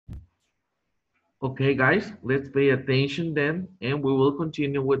Okay, guys, let's pay attention then, and we will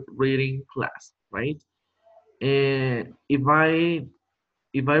continue with reading class, right? And if I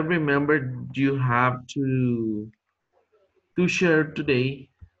remember, you have to share today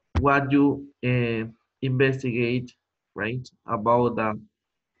what you investigate, right, about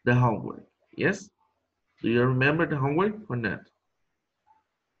the homework. Yes? Do you remember the homework or not?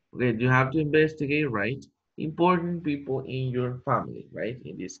 Okay, you have to investigate, right? Important people in your family, right?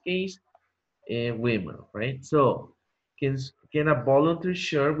 In this case, women, right? So, can a volunteer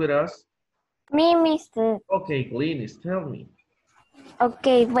share with us? Me, mister. Okay, Glenis, tell me.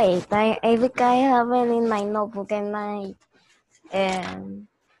 Okay, wait. I think I have it in my notebook and my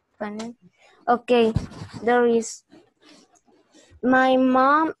pen. Okay, there is my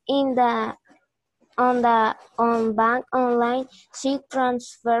mom in the on bank online. She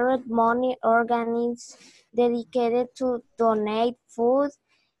transferred money organized dedicated to donate food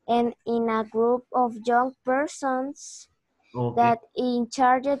and in a group of young persons Okay, that in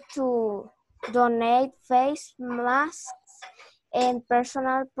charge to donate face masks and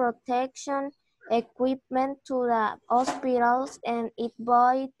personal protection equipment to the hospitals, and it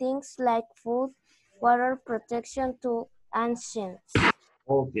buy things like food, water, protection to ancients.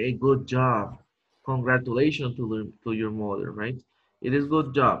 okay, good job. Congratulations to your mother, right? It is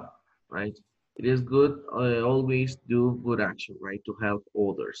good job, right? It is good, always do good action, right? To help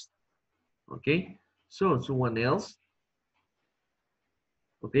others. Okay, so someone else?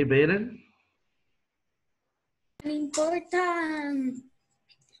 Okay, Baden? An important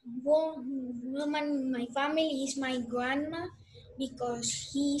woman in my family is my grandma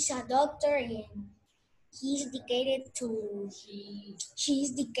because he's a doctor and he's dedicated to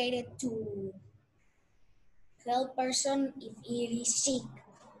she's dedicated to help person if he is sick.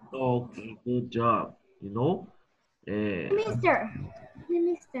 Okay, good job. You know, Mister,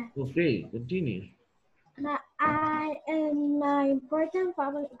 Mister, okay, continue. my important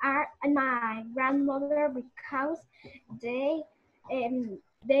family are my grandmother because they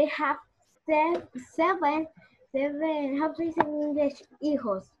they have seven, seven, seven, how to say in English,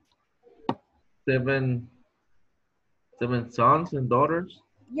 hijos. Seven, seven sons and daughters.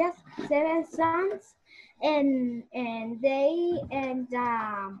 Yes, seven sons, and they and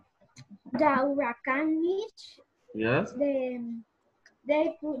the hurricane Mitch, Yes. they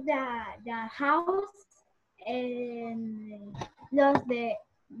put the house and los, how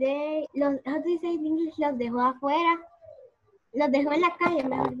do you say in English, los dejó afuera, los dejó en la calle,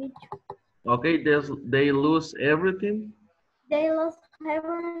 mejor dicho. Okay, they lose everything. They lost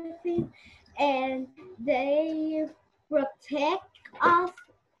everything and they protect us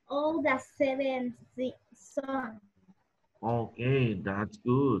all the seven sons. Okay, that's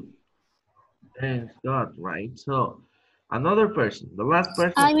good. Thanks God, right? So, another person, the last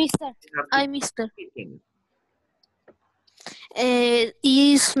person I mister. we have to I mister. pick in.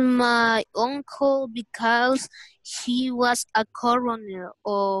 Is my uncle because he was a coroner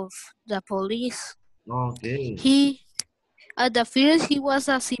of the police. Okay, He at the first he was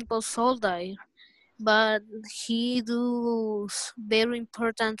a simple soldier, but he does very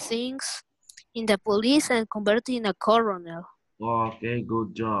important things in the police and converted in a coroner. okay,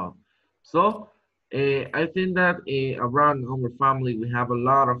 good job. So, I think that around our family we have a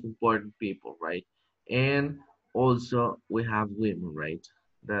lot of important people, right? And also we have women, right?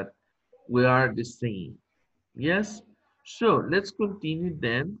 That we are the same. Yes. So let's continue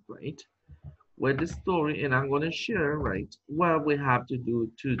then, right? With the story, and I'm gonna share, right, what we have to do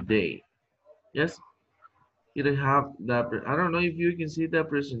today. Yes. You have that. I don't know if you can see the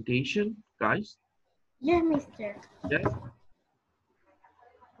presentation, guys. Yes, mister. Yes.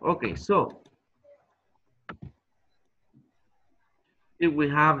 Okay. So if we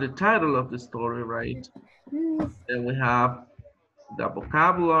have the title of the story, right, then we have the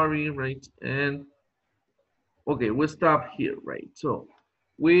vocabulary, right, and okay, we'll stop here, right? So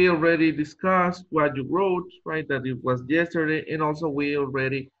we already discussed what you wrote, right? That it was yesterday, and also we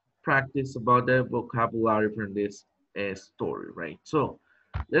already practiced about the vocabulary from this story, right? So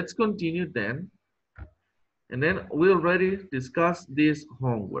let's continue then. And then we already discussed this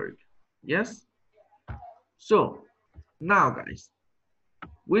homework. Yes? So now, guys,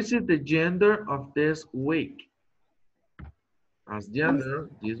 which is the gender of this week? As gender,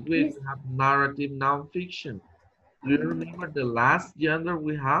 this week we have narrative nonfiction. Do you remember the last gender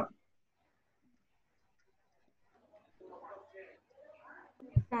we have?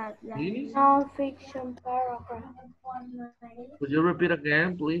 Please? Non-fiction paragraph. Could you repeat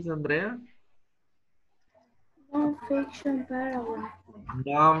again, please, Andrea? Non-fiction paragraph.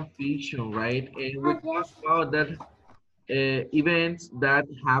 Non-fiction, right? And we Oh, talk yes. about that events that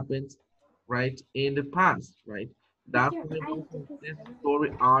happens, right, in the past, right? That's Teacher, why I most of think this it's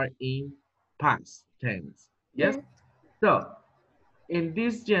story are in past tense. Yes? yes. So, in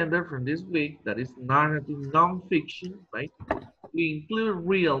this gender from this week, that is narrative nonfiction, right? We include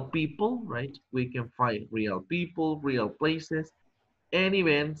real people, right? We can find real people, real places, and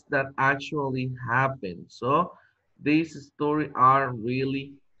events that actually happen. So, these stories are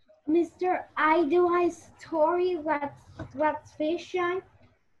really Mr. I do a story what's fiction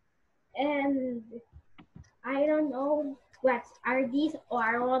and I don't know what are these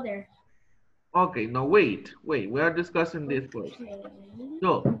or other. okay. Now, wait. We are discussing this first. Okay.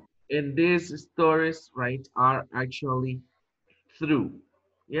 So, and these stories, right, are actually through.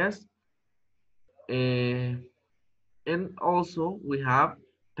 Yes? Uh, and also, we have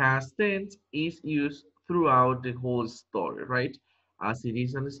past tense is used throughout the whole story, right? As it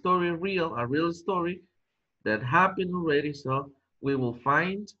is a real story that happened already. So, we will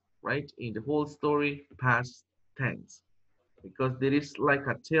find, right, in the whole story, past tense. Because there is like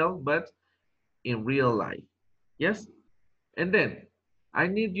a tale, but in real life. Yes? And then, I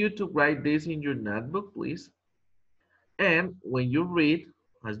need you to write this in your notebook, please. And when you read,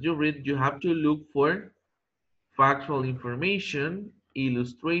 as you read, you have to look for factual information,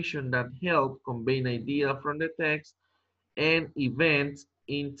 illustration that help convey an idea from the text, and events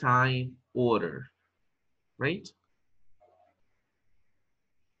in time order, right?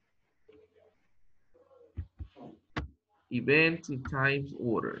 Events in times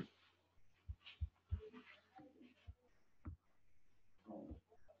order.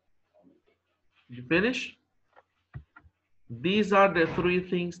 You finish? These are the three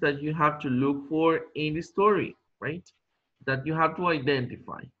things that you have to look for in the story, right? That you have to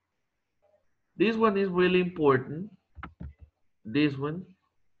identify. This one is really important. This one,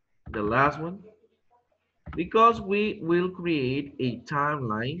 the last one, because we will create a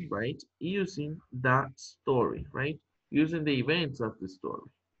timeline, right? Using that story, right? Using the events of the story.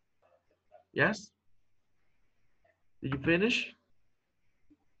 Yes? Did you finish?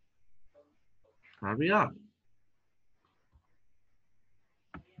 Hurry up.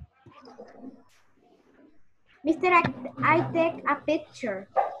 Mr. I take a picture.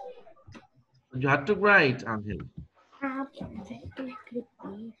 You have to write, Angel. Ah,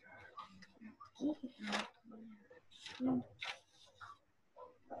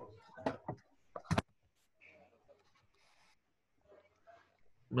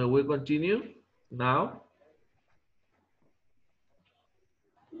 May we continue now?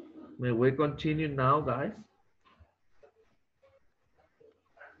 May we continue now, guys?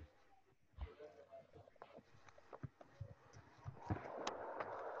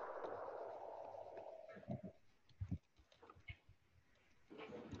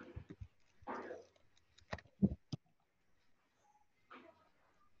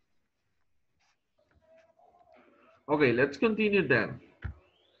 Okay, let's continue then.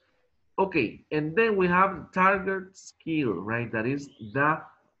 Okay, and then we have target skill, right? That is the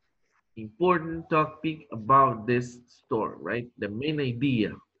important topic about this story, right? The main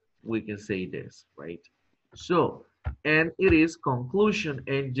idea, we can say this, right? So, and it is conclusion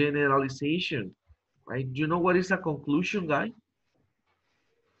and generalization, right? Do you know what is a conclusion, guy?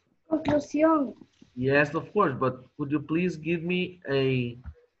 conclusión. Yes, of course, but could you please give me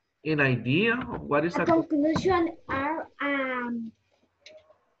an idea of what is A a conclusion are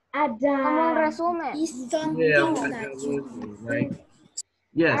at the Como un resumen. It's yeah, something like that a you reason, right?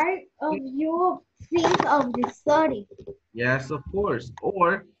 Yes, art of you think of the story. yes, of course.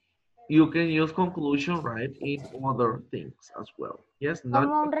 Or you can use conclusion, right, in other things as well. Yes, not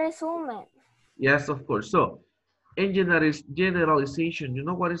Como un resumen. yes, of course. So, in generalization, you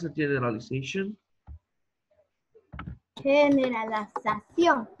know what is a generalization?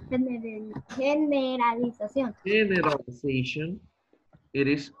 Generalización. Generalización. Generalization, it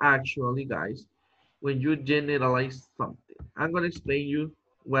is actually, guys, when you generalize something. I'm going to explain you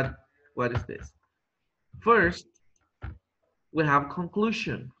what is this. First, we have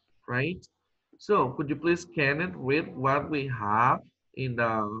conclusion, right? So, could you please scan it, read what we have in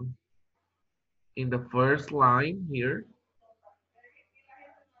the first line here?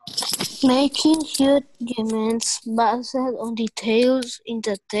 Making judgments based on details in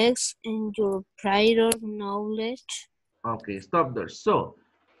the text and your prior knowledge. Okay, stop there. So,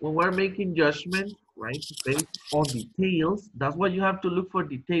 when we're making judgment, right, based on details, that's why you have to look for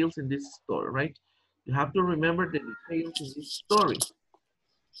details in this story, right? You have to remember the details in this story,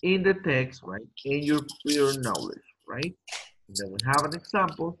 in the text, right, in your prior knowledge, right? And then we have an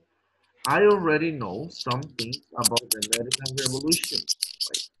example. I already know some things about the American Revolution,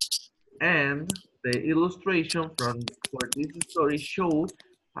 right? And the illustration for this story showed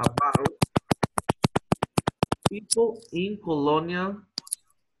about people in colonial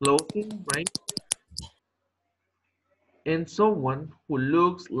clothing, right? And someone who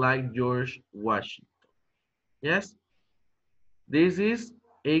looks like George Washington. Yes, this is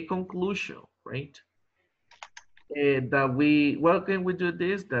a conclusion, right? That we, well, can we do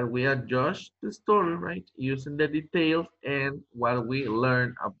this? That we adjust the story, right? Using the details and what we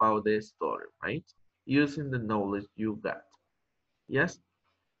learn about the story, right? Using the knowledge you got. Yes,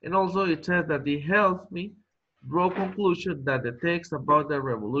 and also it says that it helps me draw conclusion that the text about the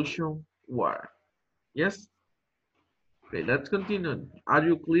revolution war. Yes. Okay, let's continue. Are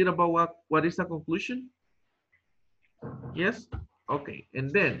you clear about what is a conclusion? Yes? Okay,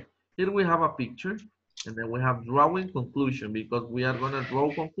 and then here we have a picture, and then we have drawing conclusion because we are gonna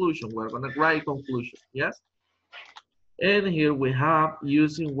draw conclusion. We're gonna write conclusion, yes? And here we have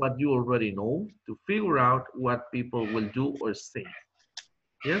using what you already know to figure out what people will do or say,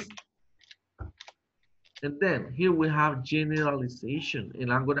 yes? And then here we have generalization,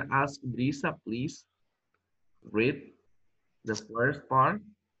 and I'm gonna ask Brisa, please read the first part.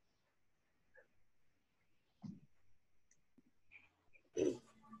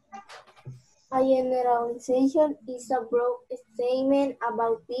 A generalization is a broad statement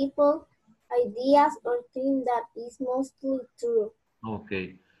about people, ideas, or things that is mostly true.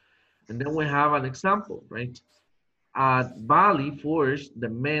 Okay, and then we have an example, right? At Valley Forge, the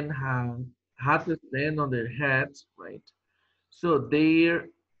men had to stand on their heads, right? So their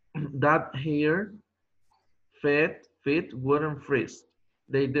that hair feet wouldn't freeze.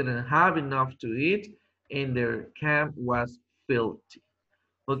 They didn't have enough to eat, and their camp was filthy.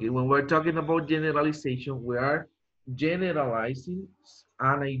 Okay, when we're talking about generalization, we are generalizing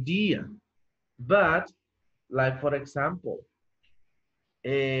an idea. But, like for example,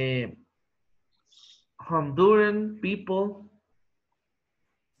 eh, Honduran people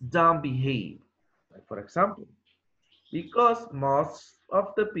don't behave. Like for example, because most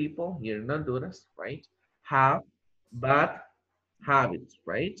of the people here in Honduras, right, have bad habits,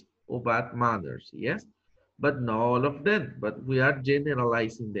 right, or bad manners, yes, but not all of them. But we are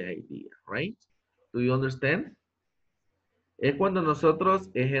generalizing the idea, right? Do you understand? Es cuando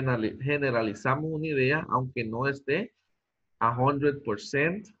nosotros generalizamos una idea, aunque no esté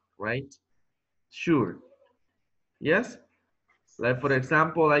 100%, right? Sure. Yes? Like for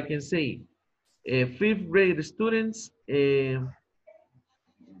example, I can say, fifth grade students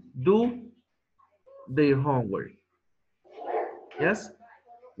do their homework. Yes,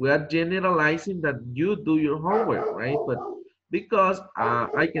 we are generalizing that you do your homework, right? But because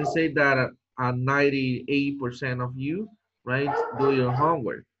I can say that 98% of you, right, do your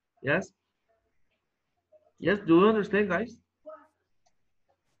homework. Yes, yes. Do you understand, guys?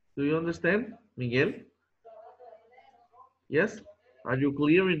 Do you understand, Miguel? Yes. Are you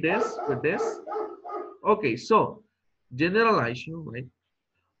clear in this with this? Okay, so generalization, right?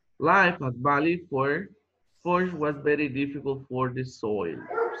 Life at Valley Forge was very difficult for the soil.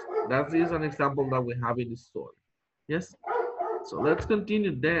 That is an example that we have in the story. Yes. So let's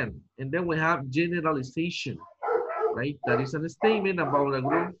continue then. And then we have generalization, right? That is a statement about a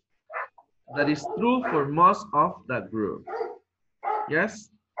group that is true for most of that group.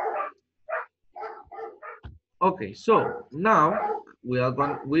 Yes. Okay. So now we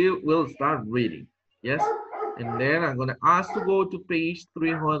will start reading. Yes. And then I'm gonna ask to go to page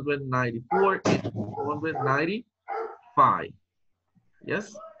 394 and 395.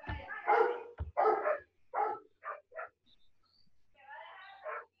 Yes.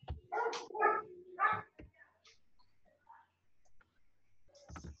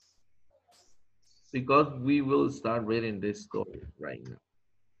 Because we will start reading this story right now.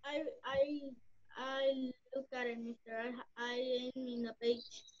 I I I look at it, Mister. I am in the page.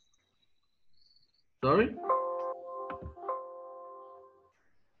 Sorry?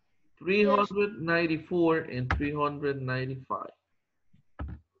 394 and 395.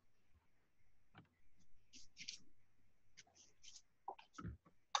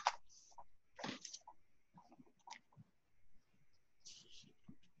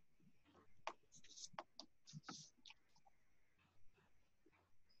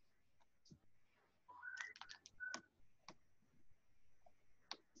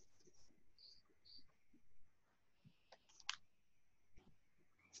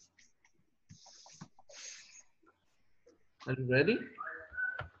 Are you ready?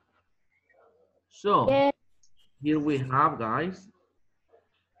 So Yes. here we have, guys,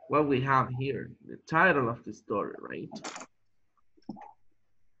 what we have here, the title of the story, right?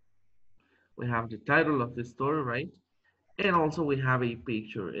 We have the title of the story, right? And also we have a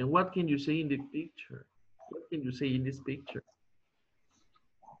picture. And what can you say in the picture? What can you say in this picture?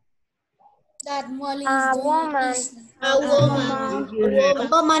 that Molly A is doing woman. is A woman. Raise your hand. a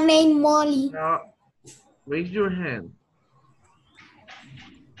woman named Molly. Now, raise your hand.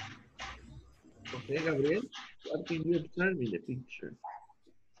 Okay, Gabriel, what can you observe in the picture?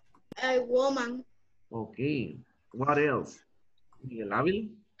 A woman. Okay, what else? Miguel Ávila?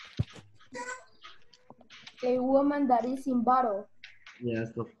 A woman that is in battle. Yes,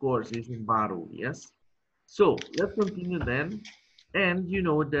 of course, it's in battle, yes. So, let's continue then. And you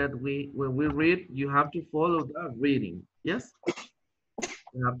know that when we read, you have to follow the reading, yes?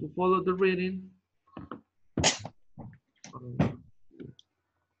 You have to follow the reading.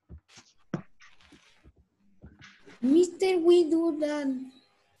 Mister, we do that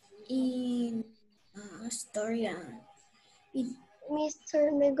in story.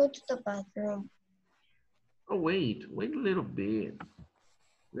 Mister, may go to the bathroom. Oh, wait a little bit.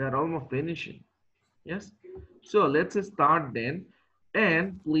 We are almost finishing, yes? So let's start then.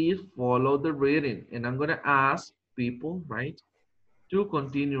 And please follow the reading. And I'm gonna ask people, right, to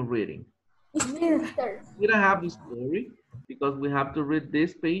continue reading. Mister. Here I have the story because we have to read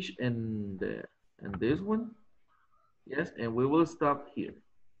this page and this one. Yes, and we will stop here.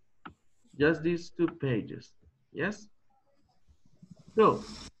 Just these 2 pages. Yes. So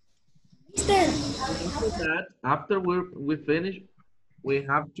after that, after we finish, we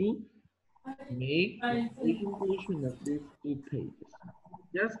have to make a conclusion of these 2 pages.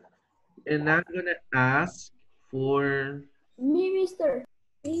 Yes. And I'm gonna ask for. Me, mister.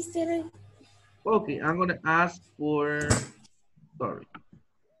 Mister, Okay, I'm gonna ask for. Sorry.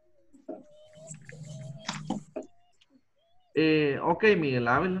 Okay, Miguel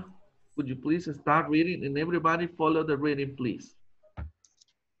Ávila, could you please start reading and everybody follow the reading, please.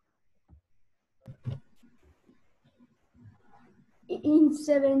 In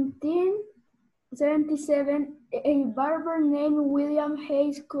 1777, a barber named William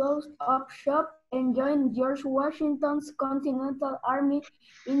Hayes closed up shop and joined George Washington's Continental Army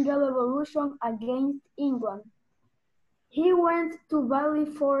in the Revolution against England. He went to Valley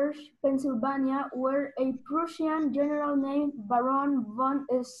Forge, Pennsylvania, where a Prussian general named Baron von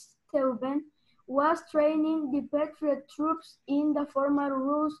Steuben was training the Patriot troops in the formal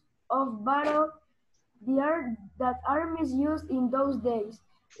rules of battle that armies used in those days.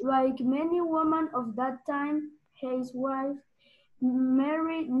 Like many women of that time, his wife,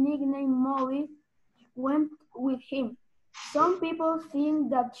 Mary, nicknamed Molly, went with him. Some people think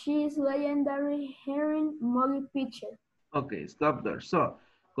that she is legendary heroine Molly Pitcher. Okay, stop there. So,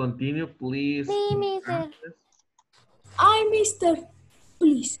 continue, please. Sí, mister. I Mister,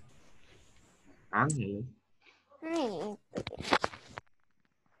 please. Ángeles. Sí.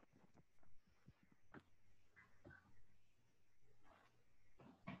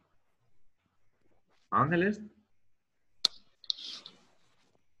 Ángeles.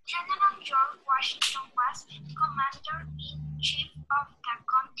 General George Washington was commander-in-chief of the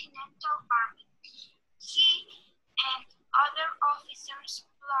Continental Army. He and other officers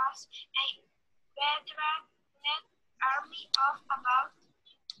plus a veteran army of about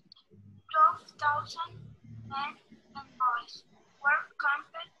 12,000 men and boys were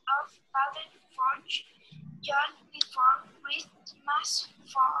camped off Valley Forge just before Christmas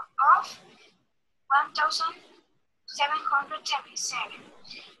of 1777.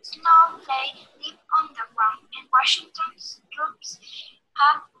 Snow lay deep on the ground, and Washington's troops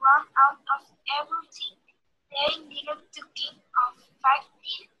had run out of everything they needed to keep on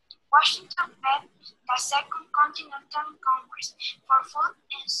fighting. Washington begged the Second Continental Congress for food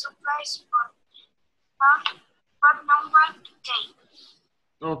and supplies, but no one came.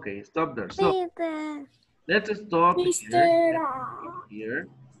 Okay, stop there. So, Mister. let's stop Mister. here.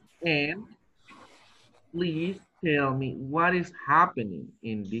 And please tell me what is happening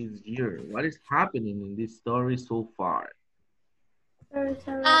in this year. What is happening in this story so far? The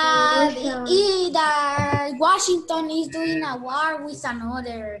Washington is doing a war with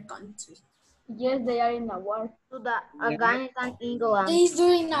another country. Yes, they are in a war. Against England. He's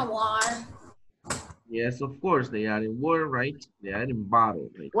doing a war. Yes, of course, they are in war, right? They are in battle,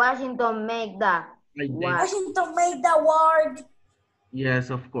 right? Washington made the war. Washington made the war. Yes,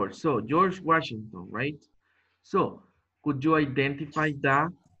 of course. So, George Washington, right? So, could you identify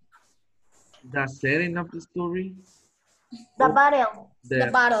the setting of the story? The battle. The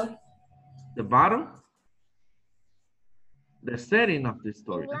battle. The battle? The setting of the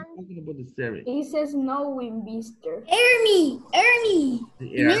story. I'm talking about the setting. It says no in Mister. Ernie.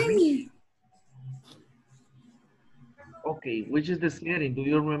 The army. Okay, which is the setting? Do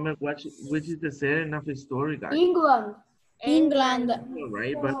you remember which is the setting of the story, guys? England. England. All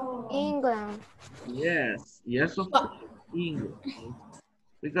right, but England. yes, of course, England. Right?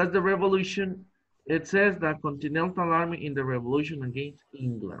 Because the revolution, it says that Continental Army in the revolution against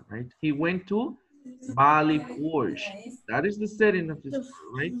England, right? He went to Valley Forge. That is the setting of this,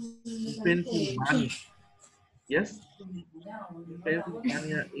 right? In Pennsylvania. Yes? In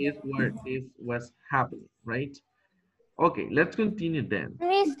Pennsylvania is where this was happening, right? Okay, let's continue then.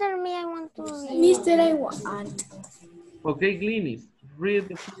 Mr. Me, I want to read. Mister, I want. Okay, Gleanies, read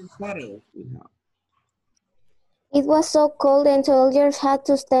the first paragraph we have. It was so cold and soldiers had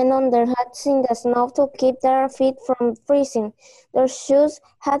to stand on their hats in the snow to keep their feet from freezing. Their shoes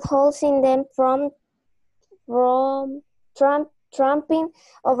had holes in them from tramping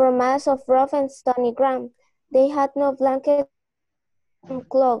over miles of rough and stony ground. They had no blankets or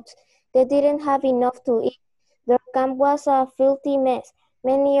clothes. They didn't have enough to eat. Their camp was a filthy mess.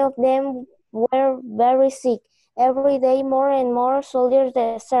 Many of them were very sick. Every day more and more soldiers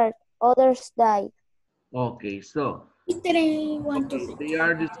deserted. Others died. Okay, so Mister, I want to read. they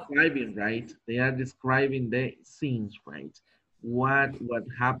are describing, right? They are describing the scenes, right? What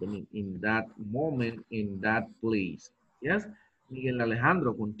happening in that moment, in that place. Yes? Miguel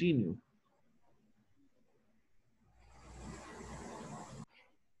Alejandro, continue.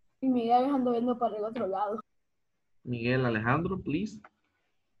 Miguel ando viendo para el otro lado. Miguel Alejandro, please.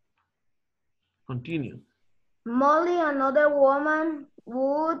 Continue. Molly, another woman,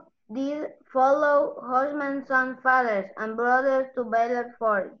 did follow husbands, sons, fathers, and brothers to Baylor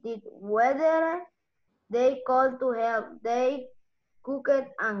Ford. Did whether they called to help. They cooked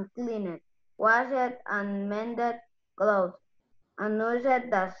and cleaned, washed and mended clothes, and nursed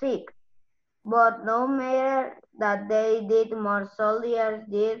the sick. But no matter that they did, more soldiers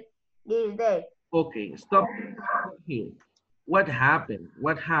did this day. Okay, stop here. What happened?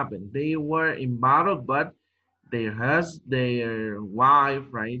 What happened? They were in battle, but their wife,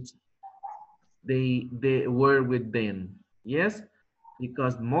 right? They were with them. Yes,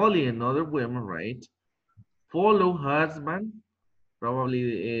 because Molly and other women, right, follow husband.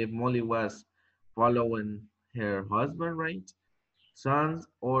 Probably Molly was following her husband, right? Sons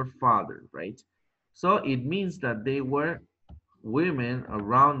or father, right? So it means that they were women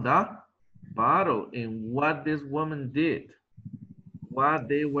around the battle, and what this woman did, what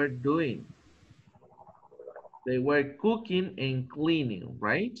they were doing. They were cooking and cleaning,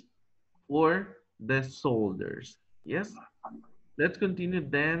 right? For the soldiers. Yes? Let's continue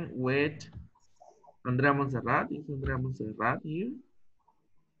then with Andrea Monserrat. Is Andrea Monserrat here?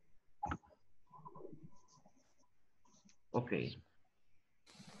 Okay.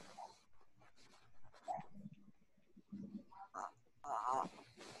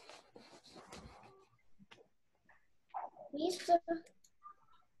 Mister,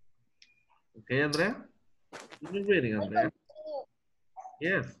 Okay, Andrea? Continue reading, Andrea.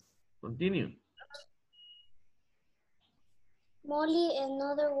 Yes, continue. Molly,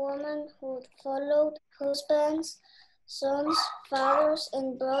 another woman who followed husbands, sons, fathers,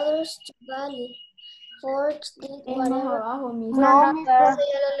 and brothers to Valley Forge did Es más whatever. abajo, mi. No, mister,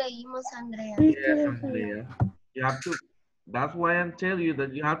 ya lo leímos, Andrea. Yes, Andrea. You have to, that's why I'm telling you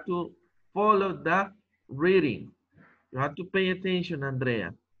that you have to follow the reading. You have to pay attention,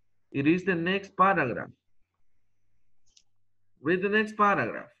 Andrea. It is the next paragraph. Read the next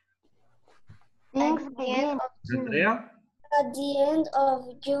paragraph. Things begin. Andrea? At the end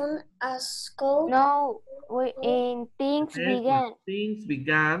of June, a scout. No, things Okay, began. Things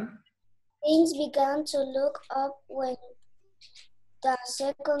began. Things began to look up when the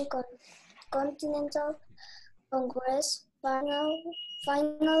Second Continental Congress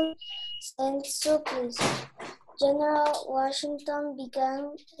final sent supplies. General Washington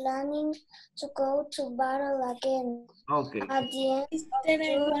began planning to go to battle again. Okay. At the end Mister,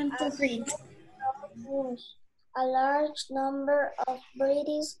 I want to read. a large number of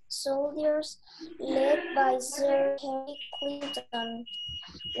British soldiers, led by Sir Henry Clinton,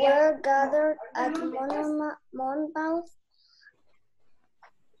 were gathered at Monmouth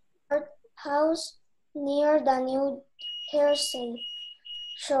House near the New Jersey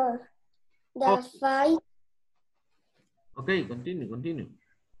shore. The fight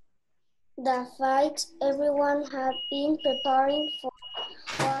everyone had been preparing for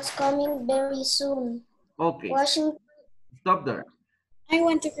was coming very soon. Okay. Washington. Stop there. I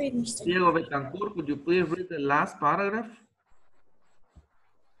want to read, Mister. Diego Betancourt, could you please read the last paragraph?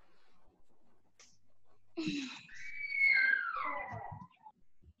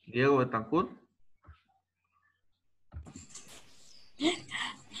 Diego Betancourt.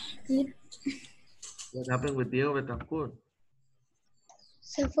 What happened with Diego Betancourt?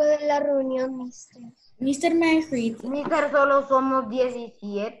 Se fue de la reunión, mister. Mister, may I read? Mister, solo somos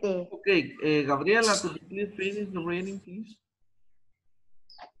 17. Okay, Gabriela, could you please finish the reading, please?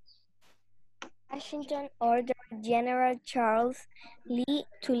 Washington ordered General Charles Lee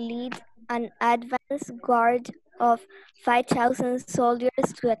to lead an advance guard of 5,000 soldiers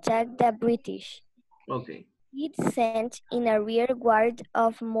to attack the British. Okay. He sent in a rear guard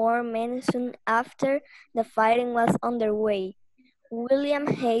of more men soon after the fighting was underway. William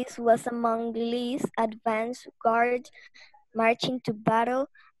Hayes was among Lee's advance guard marching to battle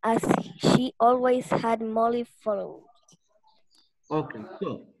as she always had Molly followed. Okay,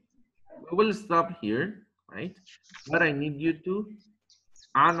 so we will stop here, right? But I need you to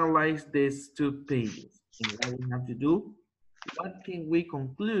analyze these 2 pages. And what we have to do, what can we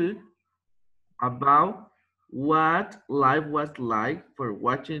conclude about what life was like for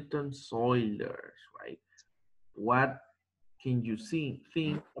Washington soldiers, right? What can you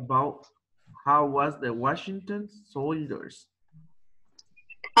think about how was the Washington soldiers?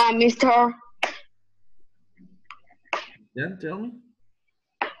 Mr. Then tell me.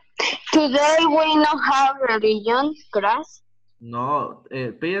 Today we not have religion class. No,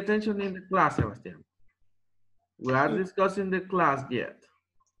 pay attention in the class, Sebastian. We are discussing the class yet.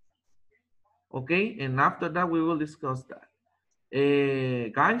 Okay, and after that we will discuss that.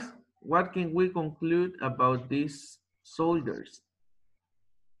 Guys, what can we conclude about these soldiers?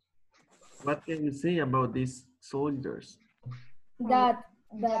 What can we say about these soldiers? That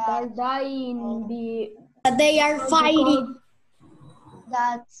are dying They are fighting.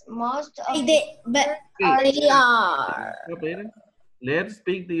 That most of But Okay. they are. Let's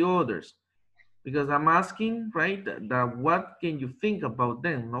pick the others. Because I'm asking, right, that what can you think about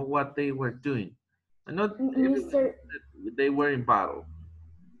them, not what they were doing. And not Mr. they were in battle.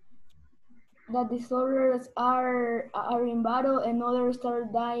 that the soldiers are in battle and others are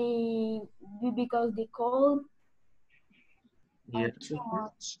dying because the cold. Yes.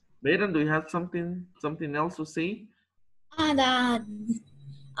 Baden, do you have something else to say? That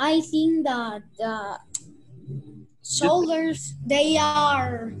I think that soldiers, they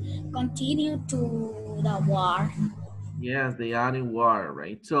are continue to the war. Yes, they are in war,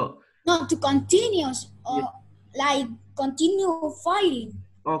 right? So, Not to continue, like continue fighting.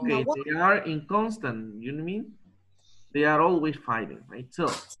 okay, No. they are in constant, you know what I mean? They are always fighting, right? So,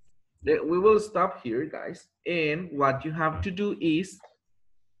 we will stop here, guys. And what you have to do is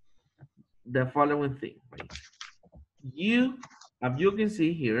the following thing, right? You, as you can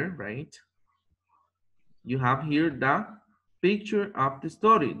see here, right? You have here the picture of the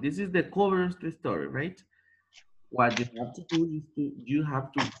story. This is the cover of the story, right? What you have to do is you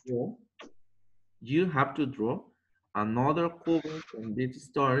have to draw another cover from this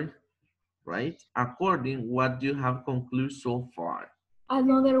story, right? According what you have concluded so far.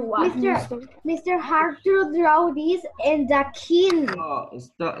 Another one. Mr. Hard to draw this and the king. Oh,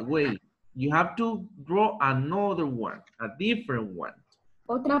 wait. You have to draw another one, a different one.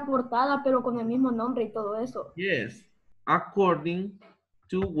 Otra portada, pero con el mismo nombre y todo eso. Yes, according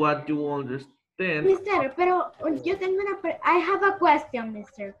to what you understand. Mister, pero yo tengo I have a question,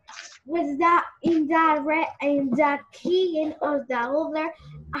 mister. Was that in the king of the other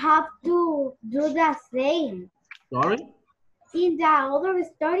have to do the same? Sorry? In the other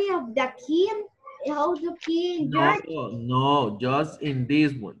story of the king, how the king George? No, just in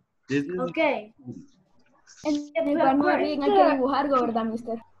this one. This is Okay. Cuando hay que dibujarlo, ¿verdad,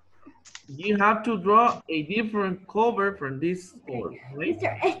 mister? You have to draw a different cover from this story, right?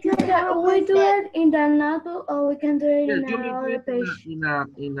 Mister, We do it in the novel or we can do it Yes, in you can do another it page.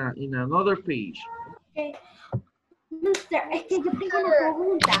 in another page. Okay. Mister, es que yo tengo una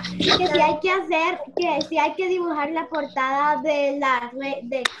pregunta, que si hay que dibujar la portada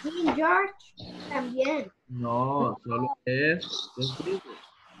de King George también. No, solo es this.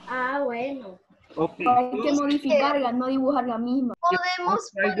 Ah, bueno. Okay. Hay que modificarla, no dibujar la misma. Podemos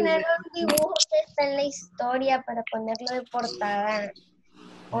poner un dibujo que está en la historia para ponerlo de portada,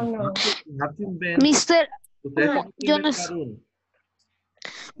 ¿o no? Mister, Ustedes yo no tienen que inventar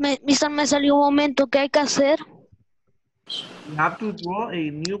uno. mister, me salió un momento. ¿Qué hay que hacer? You have to draw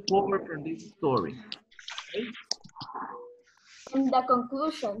a new cover from this story. Okay? In the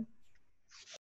conclusion.